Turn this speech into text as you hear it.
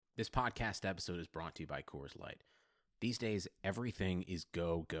This podcast episode is brought to you by Coors Light. These days, everything is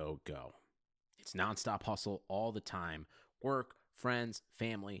go, go, go. It's nonstop hustle all the time. Work, friends,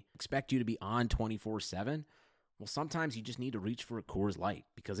 family expect you to be on 24/7. Well, sometimes you just need to reach for a Coors Light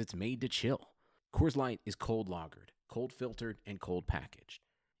because it's made to chill. Coors Light is cold lagered, cold filtered, and cold packaged.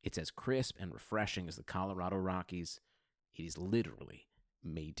 It's as crisp and refreshing as the Colorado Rockies. It is literally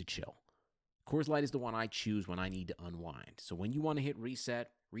made to chill. Coors Light is the one I choose when I need to unwind. So when you want to hit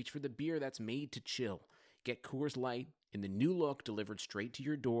reset, reach for the beer that's made to chill. Get Coors Light in the new look delivered straight to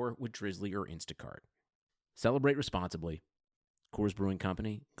your door with Drizzly or Instacart. Celebrate responsibly. Coors Brewing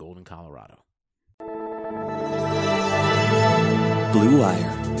Company, Golden, Colorado. Blue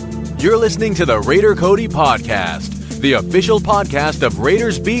Wire. You're listening to the Raider Cody Podcast, the official podcast of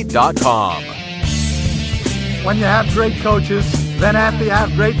RaidersBeat.com. When you have great coaches, then after you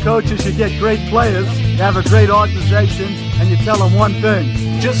have great coaches, you get great players, you have a great organization, and you tell them one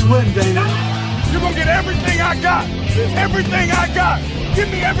thing: just win, Dana. You're going to get everything I got. Everything I got.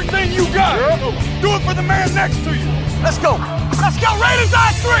 Give me everything you got. Do it for the man next to you. Let's go. Let's go. Raiders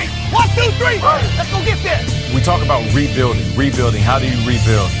on three. 1, 2, 3. Let's go get this. We talk about rebuilding. How do you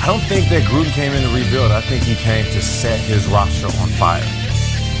rebuild? I don't think that Gruden came in to rebuild. I think he came to set his roster on fire.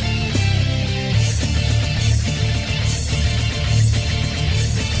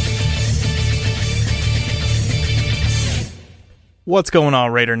 What's going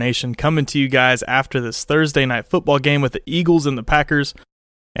on, Raider Nation? Coming to you guys after this Thursday night football game with the Eagles and the Packers.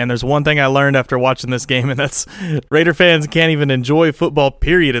 And there's one thing I learned after watching this game, and that's Raider fans can't even enjoy football,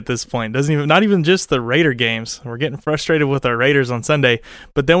 period, at this point. Not even just the Raider games. We're getting frustrated with our Raiders on Sunday,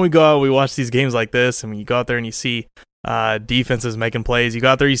 but then we go out, we watch these games like this, and when you go out there and you see defenses making plays, you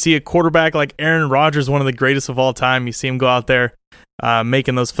go out there, you see a quarterback like Aaron Rodgers, one of the greatest of all time. You see him go out there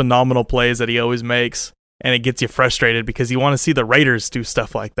making those phenomenal plays that he always makes. And it gets you frustrated because you want to see the Raiders do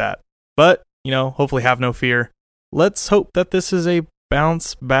stuff like that. But, hopefully have no fear. Let's hope that this is a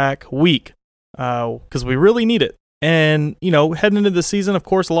bounce back week because we really need it. And, heading into the season, of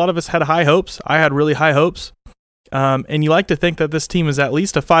course, a lot of us had high hopes. I had really high hopes. And you like to think that this team is at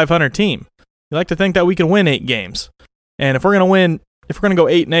least a 500 team. You like to think that we can win 8 games. And if we're going to go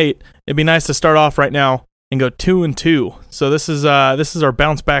 8-8, it'd be nice to start off right now and go 2-2. So this is our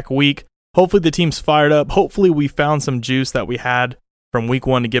bounce back week. Hopefully the team's fired up. Hopefully we found some juice that we had from week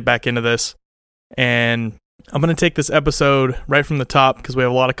 1 to get back into this. And I'm going to take this episode right from the top because we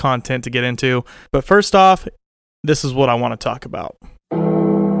have a lot of content to get into. But first off, this is what I want to talk about.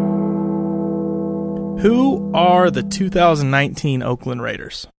 Who are the 2019 Oakland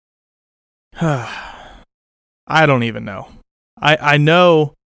Raiders? I don't even know. I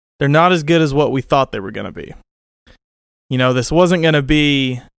know they're not as good as what we thought they were going to be. This wasn't going to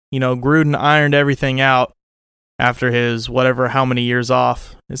be... Gruden ironed everything out after his how many years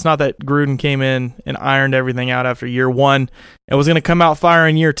off. It's not that Gruden came in and ironed everything out after year 1. It was going to come out fire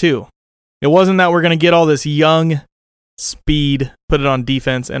in year 2. It wasn't that we're going to get all this young speed, put it on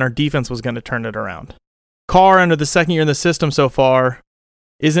defense, and our defense was going to turn it around. Carr, under the second year in the system so far,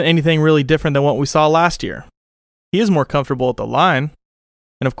 isn't anything really different than what we saw last year. He is more comfortable at the line.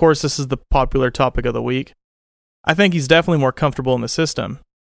 And of course, this is the popular topic of the week. I think he's definitely more comfortable in the system.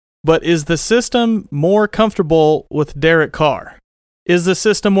 But is the system more comfortable with Derek Carr? Is the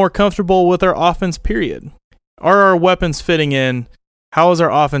system more comfortable with our offense, period? Are our weapons fitting in? How is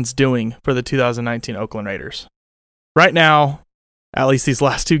our offense doing for the 2019 Oakland Raiders? Right now, at least these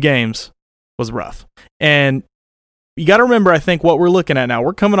last 2 games, was rough. And you got to remember, I think, what we're looking at now.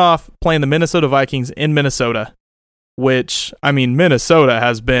 We're coming off playing the Minnesota Vikings in Minnesota, which, Minnesota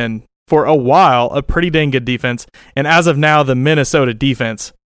has been, for a while, a pretty dang good defense. And as of now, the Minnesota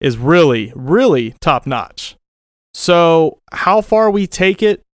defense is really, really top-notch. So how far we take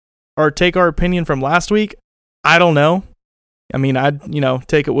it or take our opinion from last week, I don't know. I'd,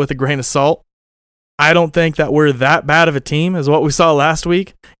 take it with a grain of salt. I don't think that we're that bad of a team as what we saw last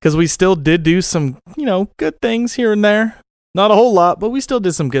week because we still did do some, good things here and there. Not a whole lot, but we still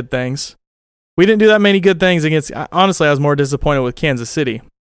did some good things. We didn't do that many good things against, honestly, I was more disappointed with Kansas City.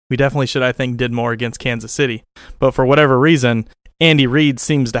 We definitely should, I think, did more against Kansas City. But for whatever reason, Andy Reid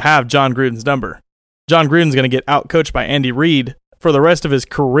seems to have John Gruden's number. John Gruden's going to get outcoached by Andy Reid for the rest of his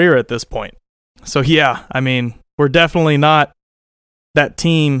career at this point. So yeah, we're definitely not that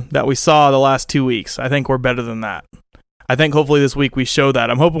team that we saw the last 2 weeks. I think we're better than that. I think hopefully this week we show that.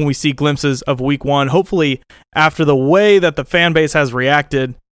 I'm hoping we see glimpses of week 1. Hopefully after the way that the fan base has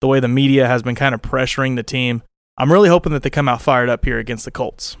reacted, the way the media has been kind of pressuring the team, I'm really hoping that they come out fired up here against the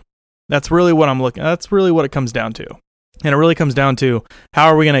Colts. That's really what that's really what it comes down to. And it really comes down to how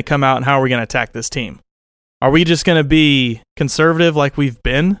are we going to come out and how are we going to attack this team? Are we just going to be conservative like we've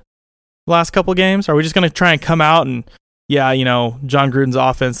been the last couple games? Are we just going to try and come out and, John Gruden's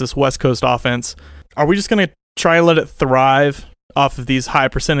offense, this West Coast offense, are we just going to try and let it thrive off of these high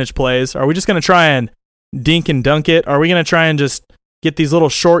percentage plays? Are we just going to try and dink and dunk it? Are we going to try and just get these little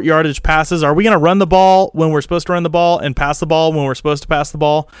short yardage passes? Are we going to run the ball when we're supposed to run the ball and pass the ball when we're supposed to pass the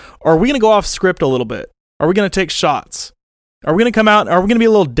ball? Or are we going to go off script a little bit? Are we going to take shots? Are we going to come out? Are we going to be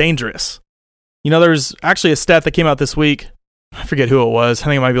a little dangerous? There's actually a stat that came out this week. I forget who it was. I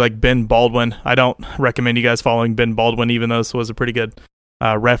think it might be like Ben Baldwin. I don't recommend you guys following Ben Baldwin, even though this was a pretty good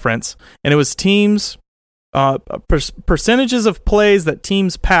reference. And it was teams, percentages of plays that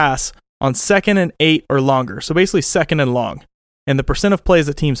teams pass on 2nd and 8 or longer. So basically 2nd and long. And the percent of plays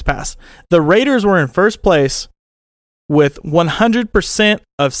that teams pass. The Raiders were in first place with 100%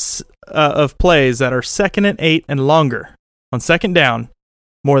 of plays that are 2nd and 8 and longer. On 2nd down,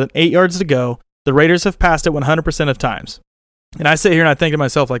 more than 8 yards to go, the Raiders have passed it 100% of times. And I sit here and I think to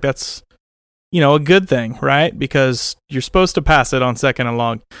myself, like, that's, a good thing, right? Because you're supposed to pass it on 2nd and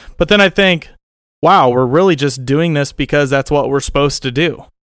long. But then I think, wow, we're really just doing this because that's what we're supposed to do.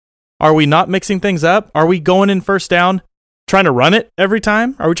 Are we not mixing things up? Are we going in first down, trying to run it every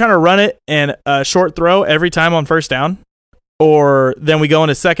time? Are we trying to run it and a short throw every time on first down? Or then we go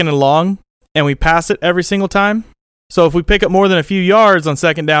into 2nd and long and we pass it every single time? So if we pick up more than a few yards on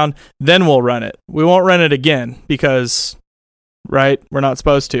 2nd down, then we'll run it. We won't run it again because, right, we're not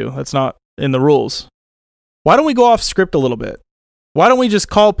supposed to. That's not in the rules. Why don't we go off script a little bit? Why don't we just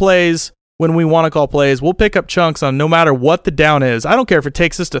call plays when we want to call plays? We'll pick up chunks on no matter what the down is. I don't care if it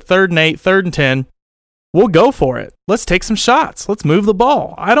takes us to 3rd and 8, 3rd and 10. We'll go for it. Let's take some shots. Let's move the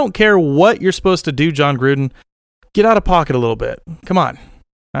ball. I don't care what you're supposed to do, John Gruden. Get out of pocket a little bit. Come on.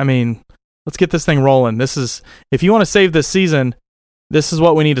 Let's get this thing rolling. If you want to save this season, this is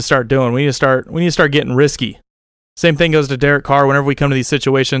what we need to start doing. We need to start getting risky. Same thing goes to Derek Carr whenever we come to these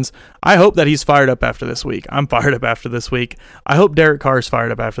situations. I hope that he's fired up after this week. I'm fired up after this week. I hope Derek Carr is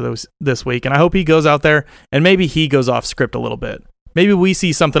fired up after this week, and I hope he goes out there and maybe he goes off script a little bit. Maybe we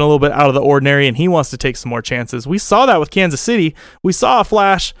see something a little bit out of the ordinary and he wants to take some more chances. We saw that with Kansas City. We saw a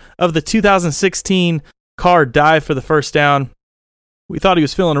flash of the 2016 Carr dive for the first down. We thought he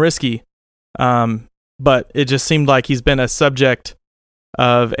was feeling risky, but it just seemed like he's been a subject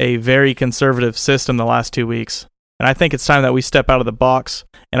of a very conservative system the last 2 weeks. And I think it's time that we step out of the box.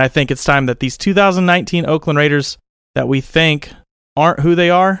 And I think it's time that these 2019 Oakland Raiders that we think aren't who they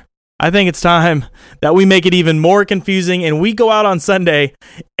are, I think it's time that we make it even more confusing and we go out on Sunday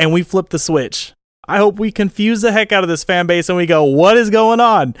and we flip the switch. I hope we confuse the heck out of this fan base and we go, what is going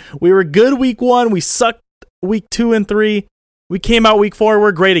on? We were good week 1. We sucked week 2 and 3. We came out week 4.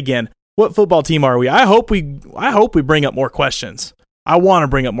 We're great again. What football team are we? I hope we bring up more questions. I want to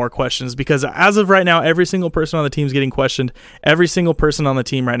bring up more questions because as of right now, every single person on the team is getting questioned. Every single person on the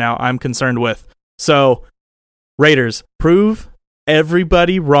team right now I'm concerned with. So, Raiders, prove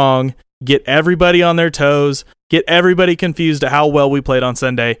everybody wrong. Get everybody on their toes. Get everybody confused at how well we played on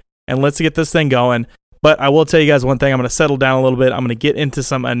Sunday. And let's get this thing going. But I will tell you guys one thing. I'm going to settle down a little bit. I'm going to get into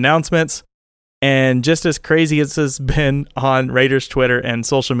some announcements. And just as crazy as has been on Raiders Twitter and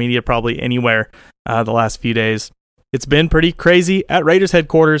social media, probably anywhere the last few days, it's been pretty crazy at Raiders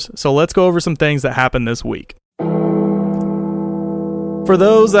headquarters, so let's go over some things that happened this week. For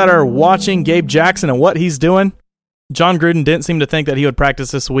those that are watching Gabe Jackson and what he's doing, John Gruden didn't seem to think that he would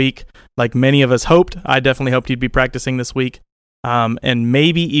practice this week like many of us hoped. I definitely hoped he'd be practicing this week and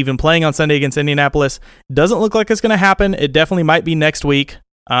maybe even playing on Sunday against Indianapolis. Doesn't look like it's going to happen. It definitely might be next week.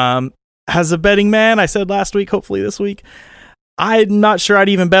 As a betting man, I said last week, hopefully this week, I'm not sure I'd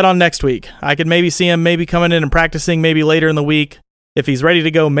even bet on next week. I could maybe see him maybe coming in and practicing maybe later in the week. If he's ready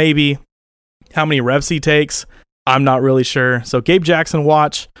to go, maybe. How many reps he takes, I'm not really sure. So Gabe Jackson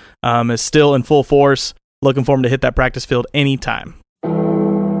watch is still in full force. Looking for him to hit that practice field anytime.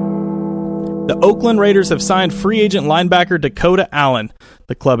 The Oakland Raiders have signed free agent linebacker Dakota Allen,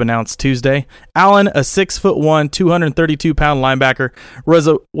 the club announced Tuesday. Allen, a 6'1", 232-pound linebacker,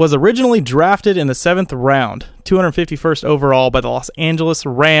 was originally drafted in the 7th round, 251st overall by the Los Angeles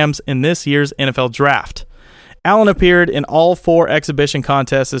Rams in this year's NFL Draft. Allen appeared in all 4 exhibition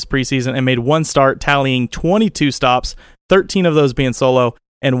contests this preseason and made 1 start, tallying 22 stops, 13 of those being solo,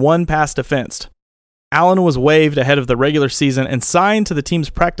 and 1 pass defensed. Allen was waived ahead of the regular season and signed to the team's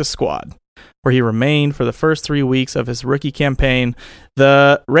practice squad, where he remained for the first 3 weeks of his rookie campaign.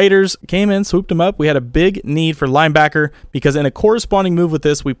 The Raiders came in, swooped him up. We had a big need for linebacker because in a corresponding move with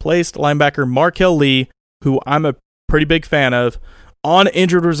this, we placed linebacker Markel Lee, who I'm a pretty big fan of, on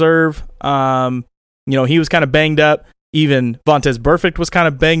injured reserve. He was kind of banged up. Even Vontaze Burfict was kind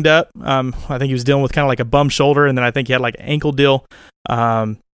of banged up. I think he was dealing with kind of like a bum shoulder, and then I think he had like an ankle deal.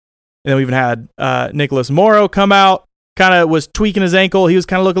 And then we even had Nicholas Morrow come out, kind of was tweaking his ankle. He was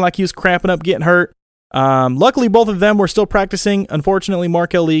kind of looking like he was cramping up, getting hurt. Luckily, both of them were still practicing. Unfortunately,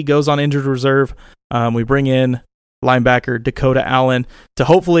 Markel Lee goes on injured reserve. We bring in linebacker Dakota Allen to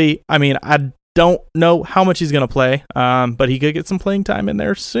hopefully, I don't know how much he's going to play, but he could get some playing time in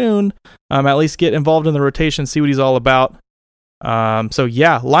there soon. At least get involved in the rotation, see what he's all about. So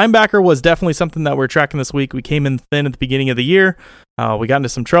yeah, linebacker was definitely something that we're tracking this week. We came in thin at the beginning of the year. We got into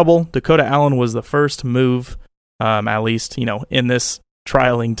some trouble. Dakota Allen was the first move, at least, in this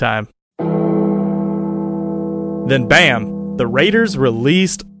trialing time. Then bam, the Raiders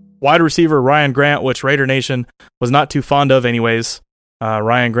released wide receiver Ryan Grant, which Raider Nation was not too fond of anyways.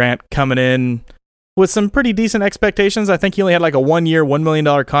 Ryan Grant coming in with some pretty decent expectations. I think he only had like a 1-year, $1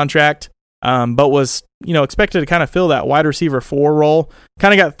 million contract, but was, expected to kind of fill that wide receiver 4 role.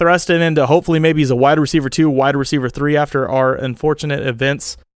 Kind of got thrusted into hopefully maybe he's a wide receiver 2, wide receiver 3 after our unfortunate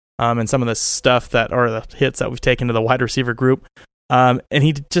events and some of the stuff that are the hits that we've taken to the wide receiver group. And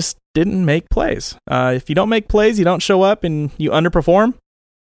he just didn't make plays. If you don't make plays, you don't show up and you underperform,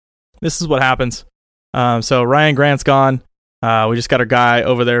 this is what happens. So Ryan Grant's gone. We just got our guy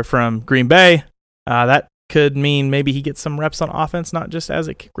over there from Green Bay. That could mean maybe he gets some reps on offense, not just as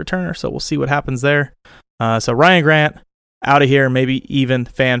a kick returner. So we'll see what happens there. So Ryan Grant out of here. Maybe even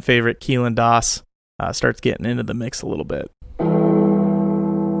fan favorite Keelan Doss starts getting into the mix a little bit.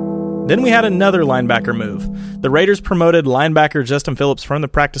 Then we had another linebacker move. The Raiders promoted linebacker Justin Phillips from the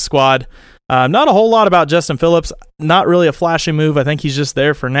practice squad. Not a whole lot about Justin Phillips. Not really a flashy move. I think he's just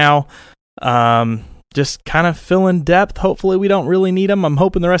there for now. Just kind of filling depth. Hopefully we don't really need him. I'm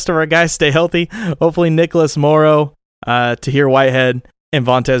hoping the rest of our guys stay healthy. Hopefully Nicholas Morrow, Tahir Whitehead, and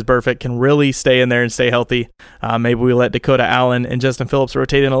Vontaze Burfict can really stay in there and stay healthy. Maybe we let Dakota Allen and Justin Phillips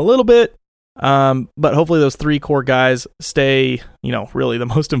rotate in a little bit. But hopefully those 3 core guys stay, really the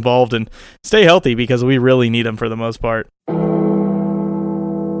most involved and stay healthy because we really need them for the most part.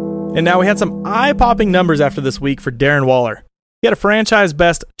 And now we had some eye-popping numbers after this week for Darren Waller. He had a franchise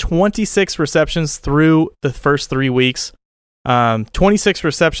best 26 receptions through the first 3 weeks. 26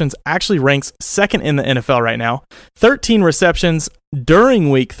 receptions actually ranks second in the NFL right now. 13 receptions during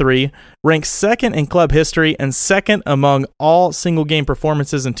week 3 ranks second in club history and second among all single game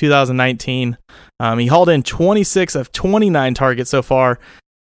performances in 2019. He hauled in 26 of 29 targets so far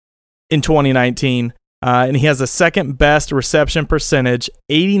in 2019. And he has the second best reception percentage,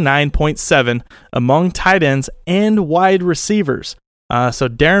 89.7, among tight ends and wide receivers. So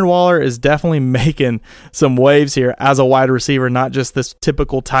Darren Waller is definitely making some waves here as a wide receiver, not just this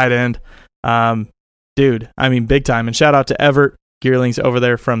typical tight end. Big time. And shout out to Everett Gearlings over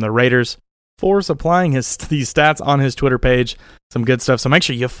there from the Raiders for supplying these stats on his Twitter page. Some good stuff. So make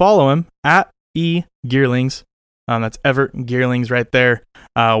sure you follow him at eGearlings. That's Everett Gearlings right there.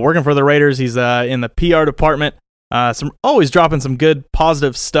 Working for the Raiders. He's in the PR department. Always dropping some good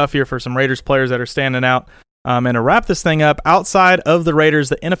positive stuff here for some Raiders players that are standing out. And to wrap this thing up, outside of the Raiders,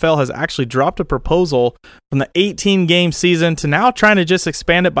 the NFL has actually dropped a proposal from the 18-game season to now trying to just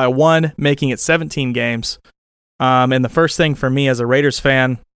expand it by 1, making it 17 games. And the first thing for me as a Raiders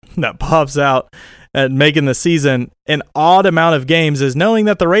fan that pops out at making the season an odd amount of games is knowing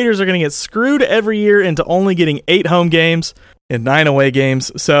that the Raiders are going to get screwed every year into only getting 8 home games and 9 away games.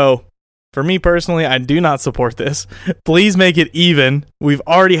 So for me personally, I do not support this. Please make it even. We've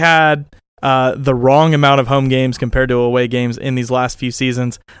already had the wrong amount of home games compared to away games in these last few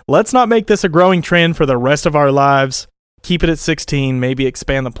seasons. Let's not make this a growing trend for the rest of our lives. Keep it at 16, maybe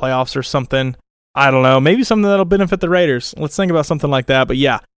expand the playoffs or something. I don't know, maybe something that'll benefit the Raiders. Let's think about something like that. But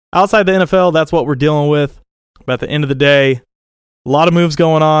yeah, outside the NFL, that's what we're dealing with. But at the end of the day, a lot of moves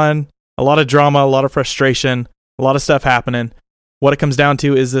going on, a lot of drama, a lot of frustration, a lot of stuff happening. What it comes down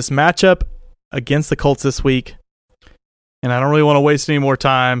to is this matchup against the Colts this week. And I don't really want to waste any more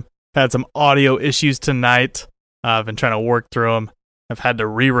time. Had some audio issues tonight. I've been trying to work through them. I've had to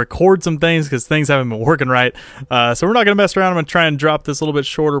re-record some things because things haven't been working right. So we're not going to mess around. I'm going to try and drop this a little bit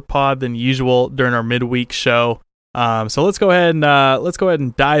shorter pod than usual during our midweek show. So let's go ahead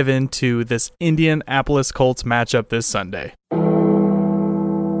and dive into this Indianapolis Colts matchup this Sunday.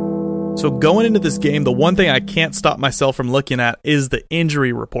 So going into this game, the one thing I can't stop myself from looking at is the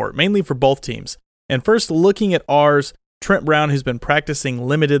injury report, mainly for both teams. And first, looking at ours, Trent Brown, who's been practicing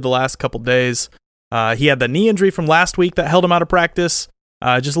limited the last couple days. He had the knee injury from last week that held him out of practice.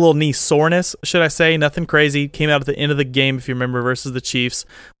 Just a little knee soreness, should I say. Nothing crazy. Came out at the end of the game, if you remember, versus the Chiefs.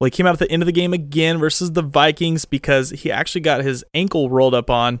 Well, he came out at the end of the game again versus the Vikings because he actually got his ankle rolled up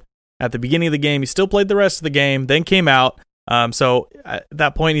on at the beginning of the game. He still played the rest of the game, then came out, So at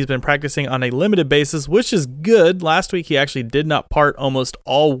that point, he's been practicing on a limited basis, which is good. Last week, he actually did not part almost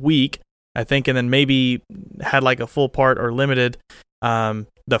all week, I think, and then maybe had like a full part or limited.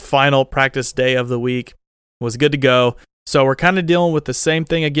 The final practice day of the week was good to go. So we're kind of dealing with the same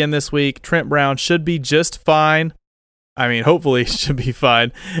thing again this week. Trent Brown should be just fine. I mean, hopefully should be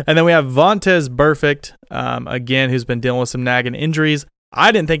fine. And then we have Vontaze Burfict, again, who's been dealing with some nagging injuries.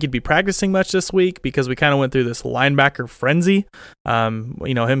 I didn't think he'd be practicing much this week because we kind of went through this linebacker frenzy.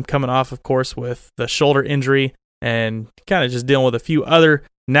 Him coming off, of course, with the shoulder injury and kind of just dealing with a few other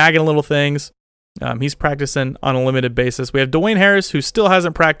nagging little things. He's practicing on a limited basis. We have Dwayne Harris, who still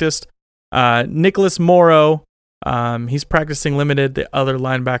hasn't practiced. Nicholas Morrow, he's practicing limited, the other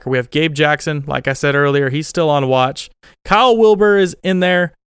linebacker. We have Gabe Jackson, like I said earlier, he's still on watch. Kyle Wilbur is in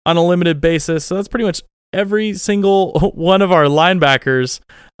there on a limited basis. So that's pretty much every single one of our linebackers,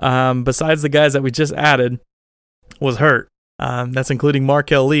 besides the guys that we just added, was hurt. That's including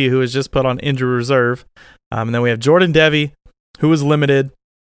Markel Lee, who was just put on injury reserve. And then we have Jordan Devey, who was limited,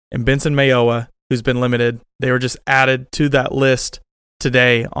 and Benson Mayowa, who's been limited. They were just added to that list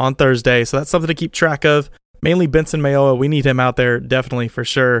today on Thursday. So that's something to keep track of. Mainly Benson Mayowa. We need him out there, definitely, for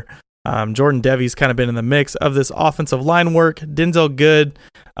sure. Jordan Devey's kind of been in the mix of this offensive line work. Denzel Good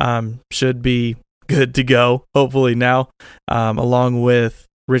should be good to go, hopefully now, along with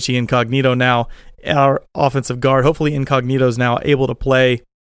Richie Incognito now, our offensive guard. Hopefully Incognito's now able to play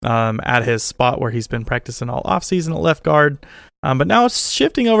at his spot where he's been practicing all offseason at left guard. But now it's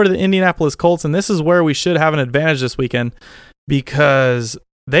shifting over to the Indianapolis Colts, and this is where we should have an advantage this weekend because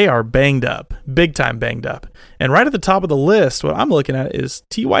they are banged up, big time banged up. And right at the top of the list, what I'm looking at is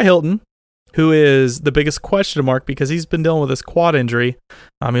T.Y. Hilton, who is the biggest question mark because he's been dealing with this quad injury.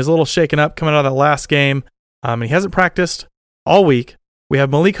 He was a little shaken up coming out of that last game, and he hasn't practiced all week. We have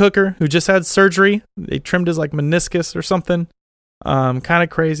Malik Hooker, who just had surgery. They trimmed his meniscus or something. Kind of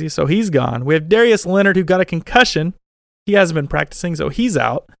crazy, so he's gone. We have Darius Leonard, who got a concussion. He hasn't been practicing, so he's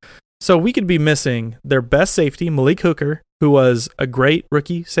out. So we could be missing their best safety, Malik Hooker, who was a great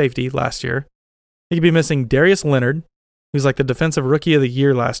rookie safety last year. He could be missing Darius Leonard, who's like the defensive rookie of the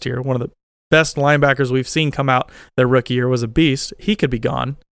year last year, one of the best linebackers we've seen come out their rookie year, was a beast. He could be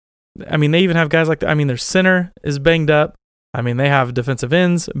gone. I mean, they even have guys like that. I mean, their center is banged up. I mean, they have defensive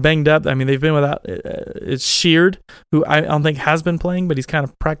ends banged up. I mean, they've been without, it's Sheard, who I don't think has been playing, but he's kind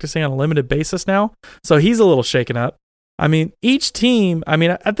of practicing on a limited basis now. So he's a little shaken up. I mean, each team,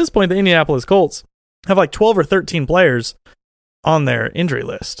 at this point, the Indianapolis Colts have like 12 or 13 players on their injury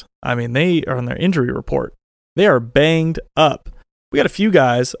list. I mean, they are on their injury report. They are banged up. We got a few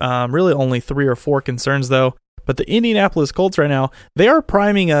guys, really only 3 or 4 concerns though. But the Indianapolis Colts right now, they are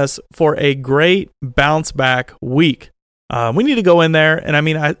priming us for a great bounce back week. We need to go in there,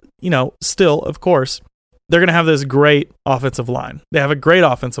 and still, of course, they're going to have this great offensive line. They have a great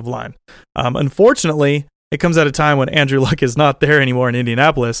offensive line. Unfortunately, it comes at a time when Andrew Luck is not there anymore in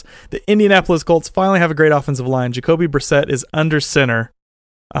Indianapolis. The Indianapolis Colts finally have a great offensive line. Jacoby Brissett is under center.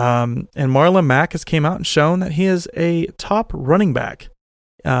 And Marlon Mack has came out and shown that he is a top running back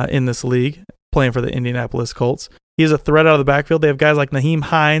in this league, playing for the Indianapolis Colts. He is a threat out of the backfield. They have guys like Nyheim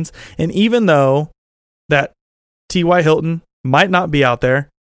Hines. And even though that T.Y. Hilton might not be out there,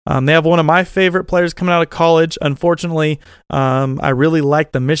 they have one of my favorite players coming out of college. Unfortunately, I really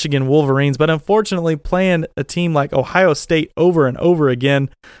like the Michigan Wolverines, but unfortunately playing a team like Ohio State over and over again,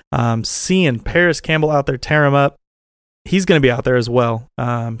 seeing Paris Campbell out there tear him up, he's going to be out there as well,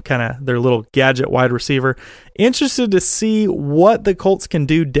 kind of their little gadget wide receiver. Interested to see what the Colts can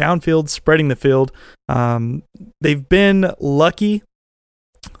do downfield, spreading the field. They've been lucky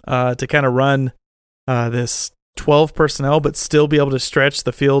to kind of run this 12 personnel, but still be able to stretch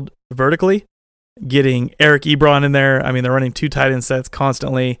the field vertically. Getting Eric Ebron in there. I mean, they're running 2 tight end sets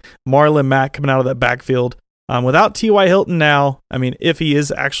constantly. Marlon Mack coming out of that backfield. Without T.Y. Hilton now, if he is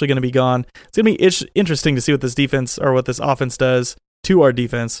actually going to be gone, it's going to be interesting to see what this defense or what this offense does to our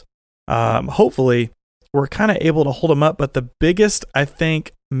defense. Hopefully, we're kind of able to hold them up. But the biggest, I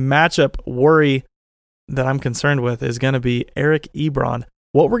think, matchup worry that I'm concerned with is going to be Eric Ebron.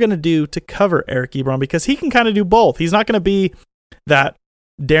 What we're going to do to cover Eric Ebron, because he can kind of do both. He's not going to be that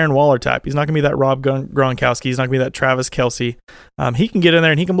Darren Waller type. He's not going to be that Rob Gronkowski. He's not going to be that Travis Kelce. He can get in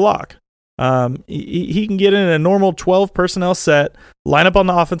there and he can block. He can get in a normal 12 personnel set, line up on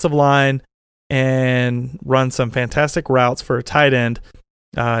the offensive line, and run some fantastic routes for a tight end.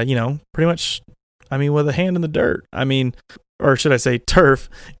 Pretty much, with a hand in the dirt. Or should I say turf,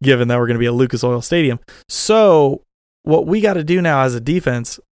 given that we're going to be at Lucas Oil Stadium. So what we got to do now as a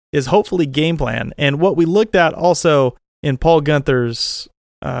defense is hopefully game plan. And what we looked at also in Paul Guenther's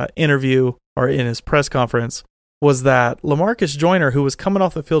interview or in his press conference was that LaMarcus Joyner, who was coming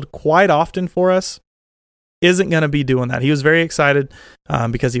off the field quite often for us, isn't going to be doing that. He was very excited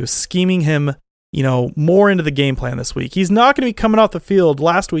because he was scheming him, more into the game plan this week. He's not going to be coming off the field.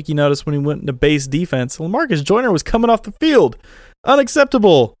 Last week, you noticed when he went into base defense, LaMarcus Joyner was coming off the field.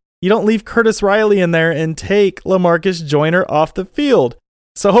 Unacceptable. You don't leave Curtis Riley in there and take LaMarcus Joyner off the field.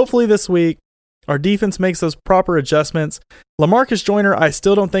 So hopefully this week, our defense makes those proper adjustments. LaMarcus Joyner, I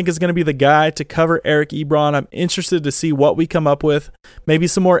still don't think is going to be the guy to cover Eric Ebron. I'm interested to see what we come up with. Maybe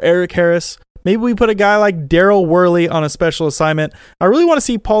some more Eric Harris. Maybe we put a guy like Daryl Worley on a special assignment. I really want to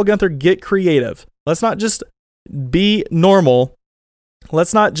see Paul Guenther get creative. Let's not just be normal.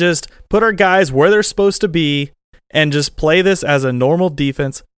 Let's not just put our guys where they're supposed to be and just play this as a normal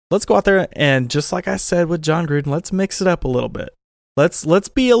defense. Let's go out there and, just like I said with John Gruden, let's mix it up a little bit. Let's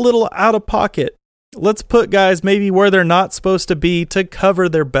be a little out of pocket. Let's put guys maybe where they're not supposed to be to cover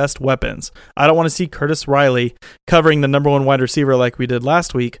their best weapons. I don't want to see Curtis Riley covering the number one wide receiver like we did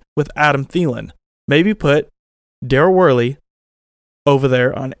last week with Adam Thielen. Maybe put Daryl Worley over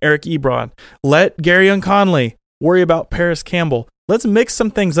there on Eric Ebron. Let Garyon Conley worry about Paris Campbell. Let's mix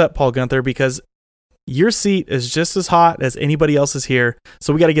some things up, Paul Guenther, because your seat is just as hot as anybody else's here,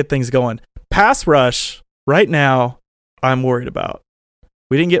 so we got to get things going. Pass rush, right now, I'm worried about.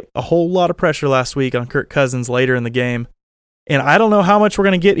 We didn't get a whole lot of pressure last week on Kirk Cousins later in the game, and I don't know how much we're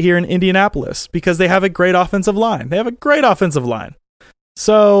going to get here in Indianapolis because they have a great offensive line.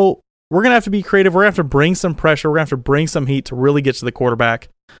 So we're going to have to be creative. We're going to have to bring some pressure. We're going to have to bring some heat to really get to the quarterback.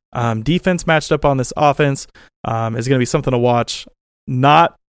 Defense matched up on this offense is going to be something to watch.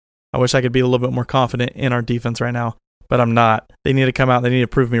 I wish I could be a little bit more confident in our defense right now, but I'm not. They need to come out. They need to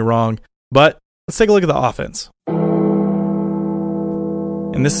prove me wrong. But let's take a look at the offense.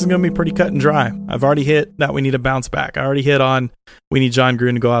 And this is going to be pretty cut and dry. I've already hit that we need a bounce back. I already hit on we need John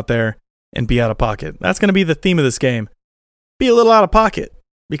Gruden to go out there and be out of pocket. That's going to be the theme of this game. Be a little out of pocket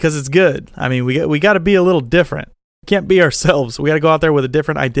because it's good. I mean, we got to be a little different. We can't be ourselves. We got to go out there with a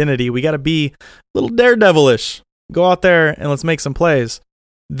different identity. We got to be a little daredevilish. Go out there and let's make some plays.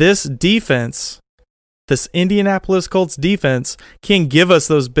 This defense, this Indianapolis Colts defense, can give us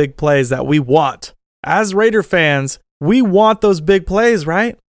those big plays that we want. As Raider fans, we want those big plays,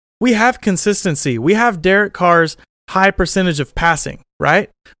 right? We have consistency. We have Derek Carr's high percentage of passing, right?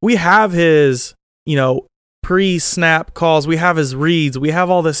 We have his, pre-snap calls. We have his reads. We have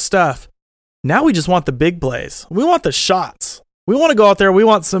all this stuff. Now we just want the big plays. We want the shots. We want to go out there. We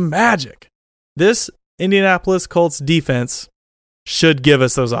want some magic. This Indianapolis Colts defense should give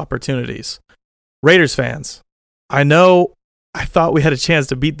us those opportunities. Raiders fans, I thought we had a chance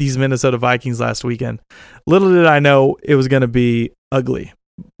to beat these Minnesota Vikings last weekend. Little did I know it was going to be ugly.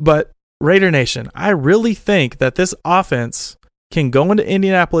 But Raider Nation, I really think that this offense can go into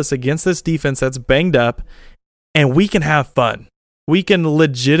Indianapolis against this defense that's banged up, and we can have fun. We can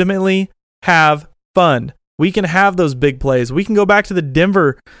legitimately have fun. We can have those big plays. We can go back to the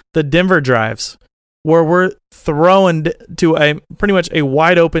Denver drives where we're throwing to pretty much a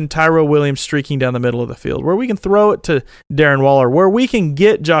wide open Tyrell Williams streaking down the middle of the field, where we can throw it to Darren Waller, where we can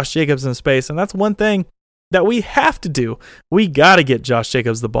get Josh Jacobs in space. And that's one thing that we have to do. We got to get Josh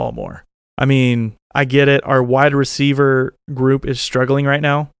Jacobs the ball more. I mean, I get it. Our wide receiver group is struggling right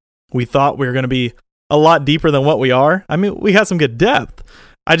now. We thought we were going to be a lot deeper than what we are. I mean, we got some good depth.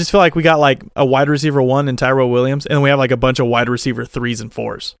 I just feel like we got like a wide receiver 1 in Tyrell Williams, and then we have like a bunch of wide receiver 3s and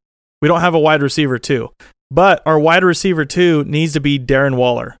 4s. We don't have a wide receiver 2, but our wide receiver 2 needs to be Darren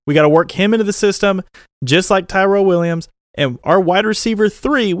Waller. We got to work him into the system, just like Tyrell Williams. And our wide receiver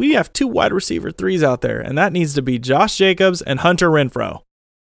 3, we have 2 wide receiver 3s out there, and that needs to be Josh Jacobs and Hunter Renfrow.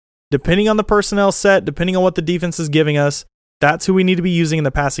 Depending on the personnel set, depending on what the defense is giving us, that's who we need to be using in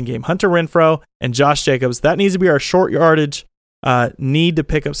the passing game. Hunter Renfrow and Josh Jacobs. That needs to be our short yardage, need to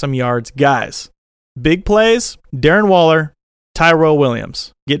pick up some yards. Guys, big plays, Darren Waller, Tyrell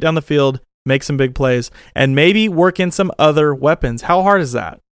Williams. Get down the field, make some big plays, and maybe work in some other weapons. How hard is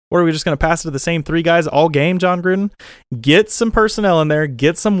that? Or are we just going to pass it to the same 3 guys all game, John Gruden? Get some personnel in there,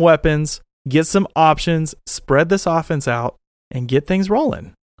 get some weapons, get some options, spread this offense out, and get things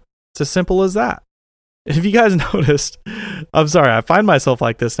rolling. It's as simple as that. If you guys noticed, I'm sorry, I find myself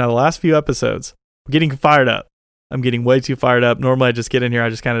like this now the last few episodes. I'm getting fired up. I'm getting way too fired up. Normally I just get in here, I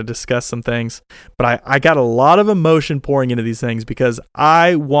just kind of discuss some things. But I got a lot of emotion pouring into these things because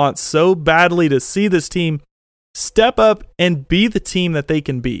I want so badly to see this team step up and be the team that they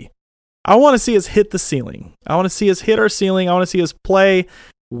can be. I want to see us hit the ceiling. I want to see us hit our ceiling. I want to see us play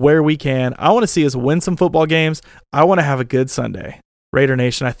where we can. I want to see us win some football games. I want to have a good Sunday. Raider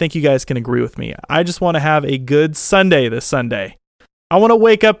Nation, I think you guys can agree with me. I just want to have a good Sunday this Sunday. I want to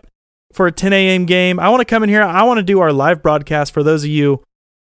wake up for a 10 a.m. game. I want to come in here. I want to do our live broadcast for those of you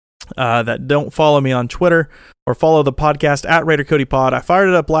that don't follow me on Twitter or follow the podcast at Raider Cody Pod. I fired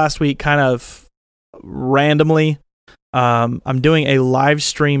it up last week kind of randomly. I'm doing a live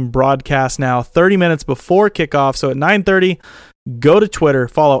stream broadcast now 30 minutes before kickoff. So at 9:30, go to Twitter,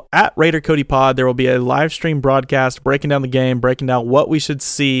 follow at Raider Cody Pod. There will be a live stream broadcast breaking down the game, breaking down what we should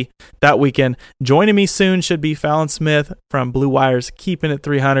see that weekend. Joining me soon should be Fallon Smith from Blue Wire's Keeping It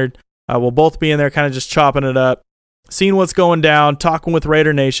 300. We'll both be in there kind of just chopping it up, seeing what's going down, talking with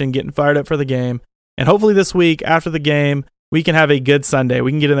Raider Nation, getting fired up for the game. And hopefully this week after the game, we can have a good Sunday.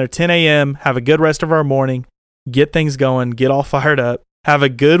 We can get in there 10 a.m., have a good rest of our morning, get things going, get all fired up, have a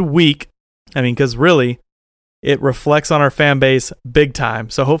good week. I mean, because really, it reflects on our fan base big time.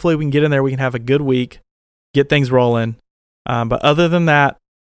 So hopefully we can get in there, we can have a good week, get things rolling. But other than that,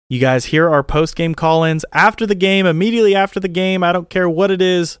 you guys hear our post-game call-ins after the game, immediately after the game. I don't care what it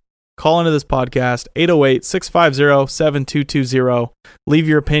is. Call into this podcast, 808-650-7220. Leave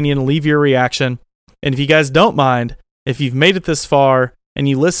your opinion, leave your reaction. And if you guys don't mind, if you've made it this far and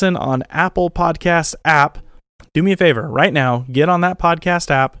you listen on Apple Podcast app, do me a favor right now, get on that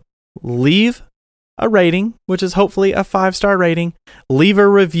podcast app, leave a rating, which is hopefully a 5-star rating, leave a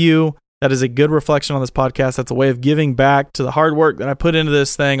review. That is a good reflection on this podcast. That's a way of giving back to the hard work that I put into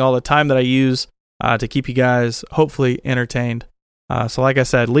this thing, all the time that I use to keep you guys hopefully entertained. So like I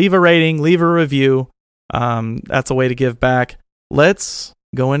said, leave a rating, leave a review. That's a way to give back. Let's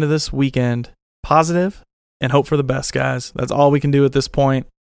go into this weekend positive and hope for the best, guys. That's all we can do at this point.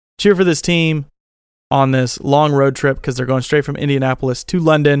 Cheer for this team on this long road trip because they're going straight from Indianapolis to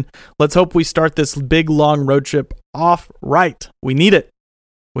London. Let's hope we start this big, long road trip off right. We need it.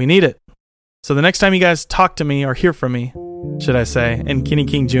 We need it. So the next time you guys talk to me or hear from me, should I say, and Kenny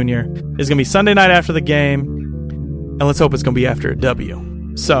King Jr. is going to be Sunday night after the game. And let's hope it's going to be after a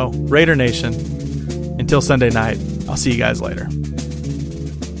W. So, Raider Nation, until Sunday night, I'll see you guys later.